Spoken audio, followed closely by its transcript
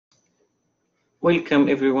Welcome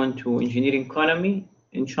everyone to Engineering Economy.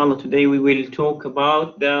 Inshallah, today we will talk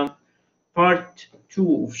about the part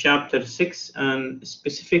 2 of chapter 6, and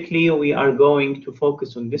specifically we are going to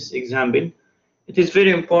focus on this example. It is very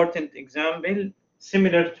important example,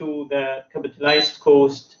 similar to the capitalized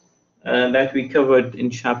cost that we covered in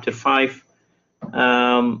chapter 5.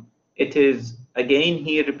 It is again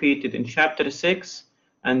here repeated in chapter 6,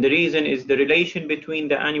 and the reason is the relation between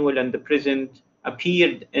the annual and the present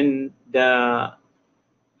appeared in the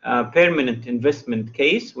permanent investment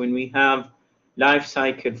case when we have life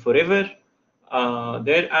cycle forever.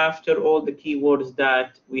 Thereafter, all the keywords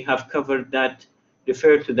that we have covered that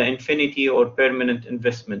refer to the infinity or permanent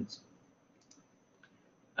investments.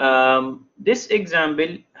 This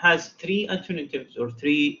example has three alternatives or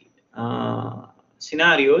three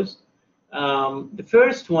scenarios. The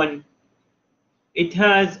first one, it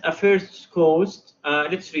has a first cost.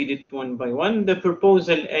 Let's read it one by one. The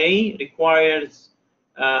proposal A requires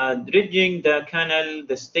dredging the canal.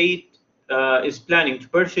 The state is planning to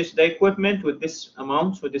purchase the equipment with this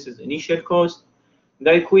amount, so this is initial cost.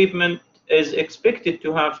 The equipment is expected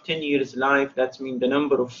to have 10 years life. That means the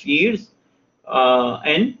number of years.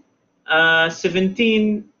 N.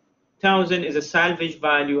 17,000 is a salvage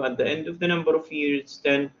value at the end of the number of years.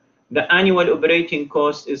 Then the annual operating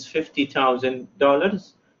cost is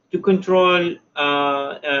 $50,000 to control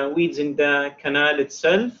weeds in the canal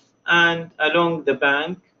itself and along the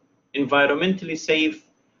bank. Environmentally safe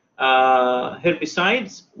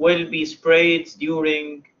herbicides will be sprayed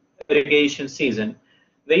during irrigation season.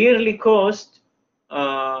 The yearly cost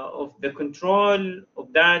of the control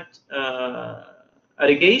of that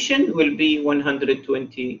irrigation will be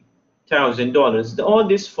 $120,000. All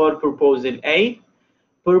this for proposal A.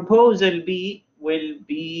 Proposal B will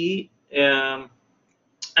be an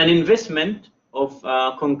investment of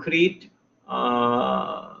concrete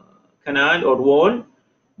canal or wall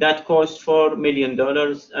that costs $4 million,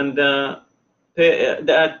 and the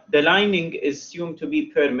lining is assumed to be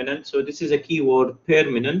permanent. So this is a keyword,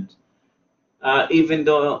 permanent. Even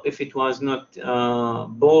though if it was not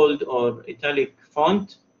bold or italic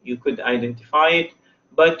font, you could identify it.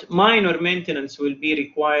 But minor maintenance will be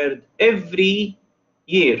required every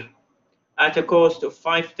year at a cost of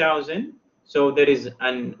 $5,000. So there is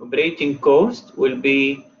an operating cost will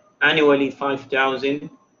be annually $5,000,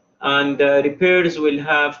 and repairs will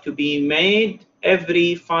have to be made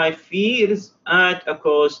every 5 years at a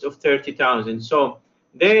cost of $30,000. So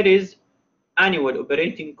there is annual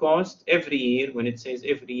operating cost every year. When it says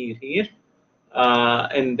every year here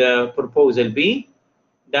in the proposal B,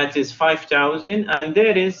 that is $5,000, and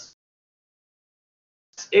there is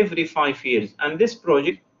every 5 years. And this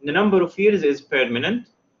project, the number of years is permanent.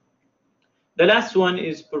 The last one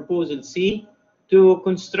is proposal C, to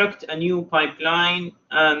construct a new pipeline,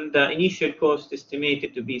 and the initial cost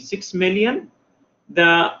estimated to be $6 million.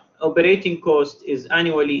 The operating cost is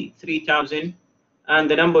annually $3,000, and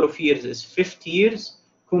the number of years is 50 years.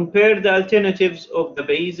 Compare the alternatives of the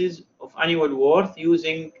basis of annual worth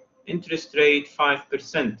using interest rate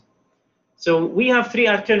 5%. So we have three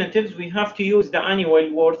alternatives. We have to use the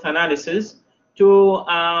annual worth analysis to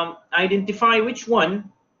identify which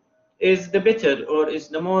one is the better or is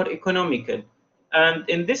the more economical. And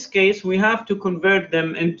in this case, we have to convert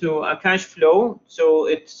them into a cash flow, so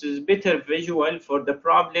it's better visual for the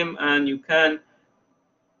problem, and you can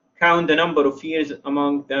count the number of years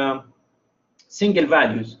among the single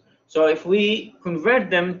values. So if we convert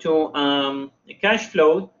them to a cash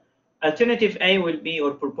flow, alternative A will be,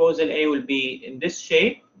 or proposal A will be in this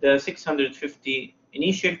shape: the 650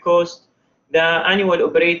 initial cost, the annual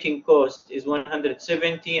operating cost is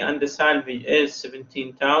 170, and the salvage is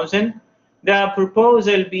 17,000. The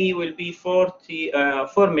proposal B will be 4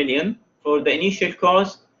 million for the initial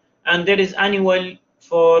cost, and there is annual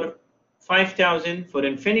for 5,000 for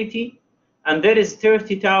infinity, and there is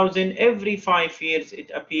 30,000 every 5 years it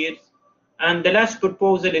appears. And the last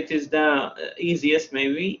proposal, it is the easiest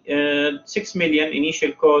maybe, 6 million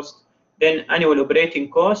initial cost, then annual operating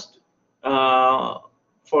cost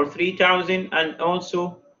for 3,000, and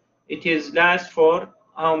also it is last for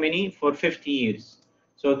how many? For 50 years.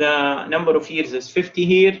 So the number of years is 50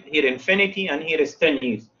 here infinity, and here is 10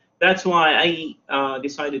 years. That's why I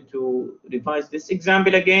decided to revise this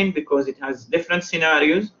example again, because it has different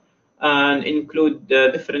scenarios and include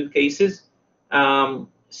different cases.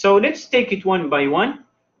 So let's take it one by one.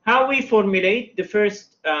 How we formulate the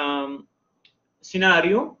first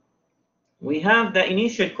scenario, we have the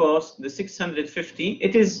initial cost, the 650.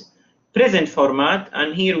 It is present format,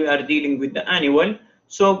 and here we are dealing with the annual.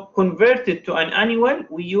 So converted to an annual,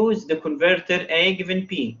 we use the converter A given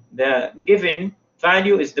P. The given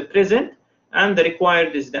value is the present, and the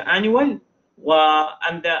required is the annual,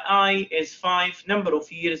 and the I is 5. Number of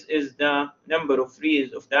years is the number of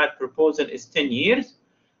years of that proposal is 10 years.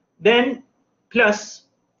 Then plus,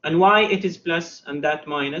 and why it is plus and that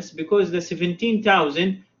minus? Because the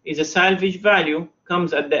 17,000 is a salvage value,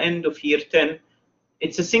 comes at the end of year 10.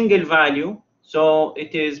 It's a single value, so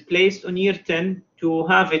it is placed on year 10. To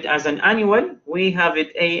have it as an annual, we have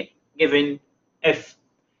it A given F.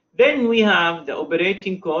 Then we have the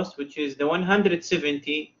operating cost, which is the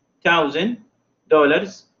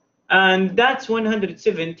 $170,000, and that's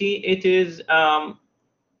 170. It is an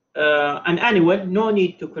annual, no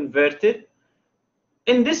need to convert it.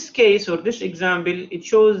 In this case, or this example, it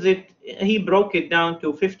shows it, he broke it down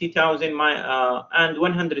to 50,000 and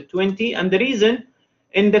 120. And the reason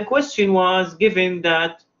in the question was given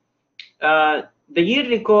that the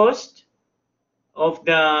yearly cost of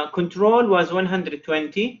the control was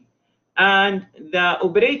 120 and the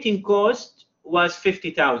operating cost was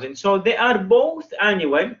 50,000. So they are both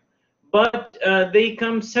annual, but they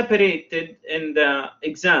come separated in the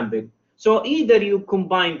example. So either you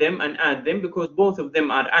combine them and add them because both of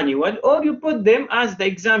them are annual, or you put them as the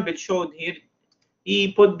example showed here.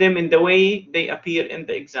 He put them in the way they appear in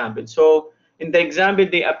the example. So in the example,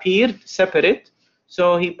 they appeared separate.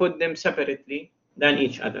 So he put them separately than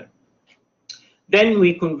each other. Then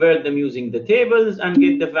we convert them using the tables and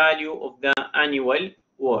get the value of the annual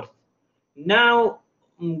worth. Now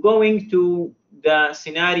I'm going to the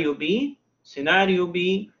scenario B. Scenario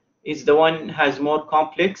B is the one has more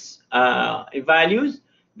complex values.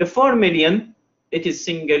 The 4 million, it is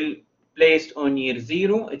single placed on year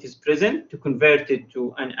 0. It is present. To convert it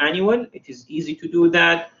to an annual, it is easy to do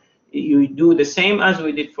that. You do the same as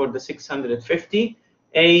we did for the 650,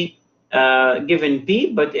 A given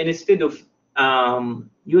P, but instead of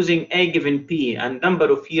using A given P and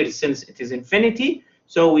number of years, since it is infinity,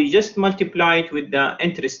 so we just multiply it with the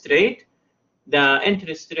interest rate. The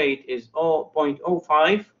interest rate is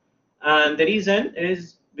 0.05, and the reason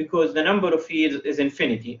is because the number of years is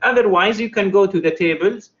infinity. Otherwise, you can go to the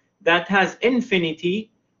tables that has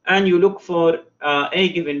infinity, and you look for A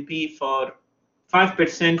given P for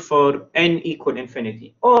 5% for n equal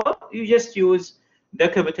infinity. Or you just use the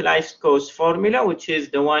capitalized cost formula, which is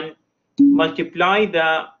the one multiply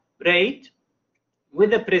the rate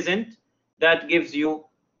with the present, that gives you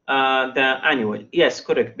the annual. Yes,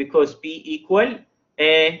 correct, because P equal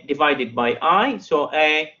A divided by I, so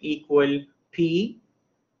A equal P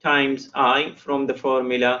times I from the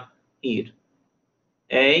formula here.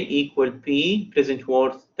 A equal P present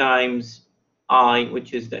worth times I,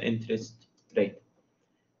 which is the interest rate.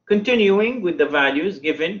 Continuing with the values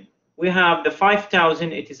given, we have the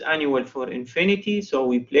 5,000, it is annual for infinity, so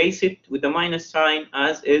we place it with the minus sign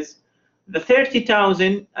as is. The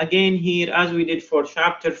 30,000, again here, as we did for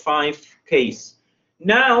chapter 5 case.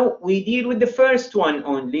 Now we deal with the first one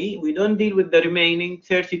only. We don't deal with the remaining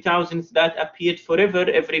 30,000 that appeared forever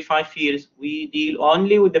every 5 years. We deal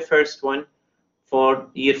only with the first one for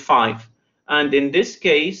year 5. And in this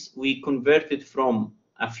case, we convert it from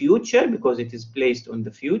a future, because it is placed on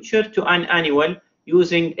the future, to an annual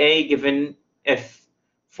using A given F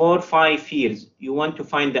for 5 years. You want to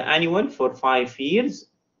find the annual for 5 years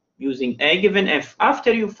using A given F.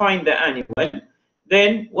 After you find the annual,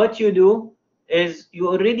 then what you do is you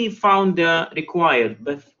already found the required,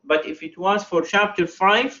 but if it was for chapter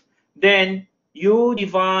 5, then you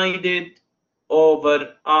divide it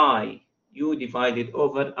over I. You divide it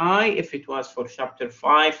over I if it was for chapter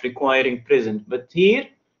 5 requiring present. But here,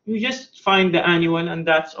 you just find the annual, and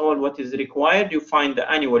that's all what is required. You find the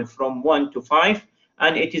annual from 1 to 5,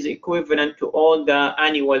 and it is equivalent to all the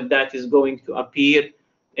annual that is going to appear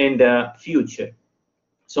in the future.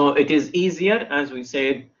 So it is easier, as we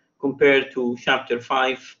said, compared to chapter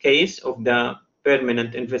 5 case of the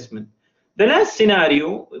permanent investment. The last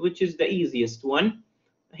scenario, which is the easiest one,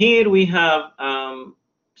 here we have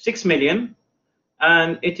 6 million,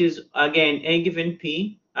 and it is again A given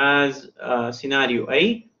P as scenario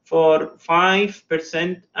A for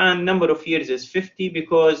 5%, and number of years is 50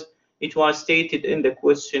 because it was stated in the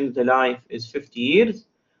question the life is 50 years.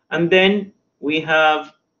 And then we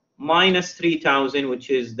have minus 3,000, which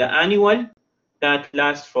is the annual that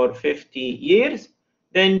lasts for 50 years.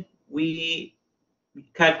 Then we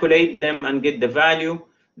calculate them and get the value.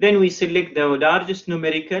 Then we select the largest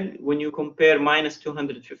numerical. When you compare minus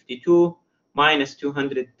 252, minus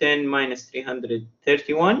 210, minus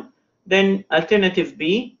 331, then alternative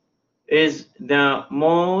B is the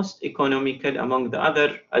most economical among the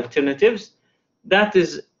other alternatives. That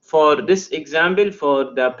is for this example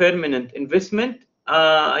for the permanent investment.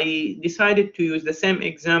 I decided to use the same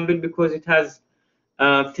example because it has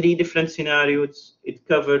 3 different scenarios. It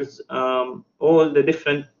covers all the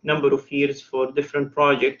different number of years for different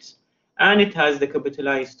projects, and it has the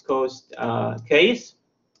capitalized cost case.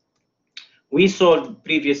 We solved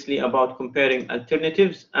previously about comparing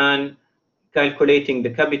alternatives and calculating the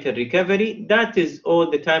capital recovery. That is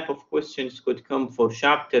all the type of questions could come for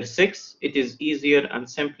chapter 6. It is easier and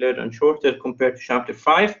simpler and shorter compared to chapter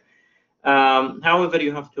 5. However,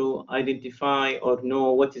 you have to identify or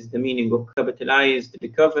know what is the meaning of capitalized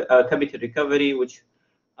capital recovery, which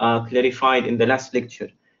clarified in the last lecture.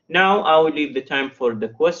 Now I will leave the time for the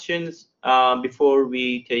questions before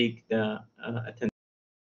we take the attendance.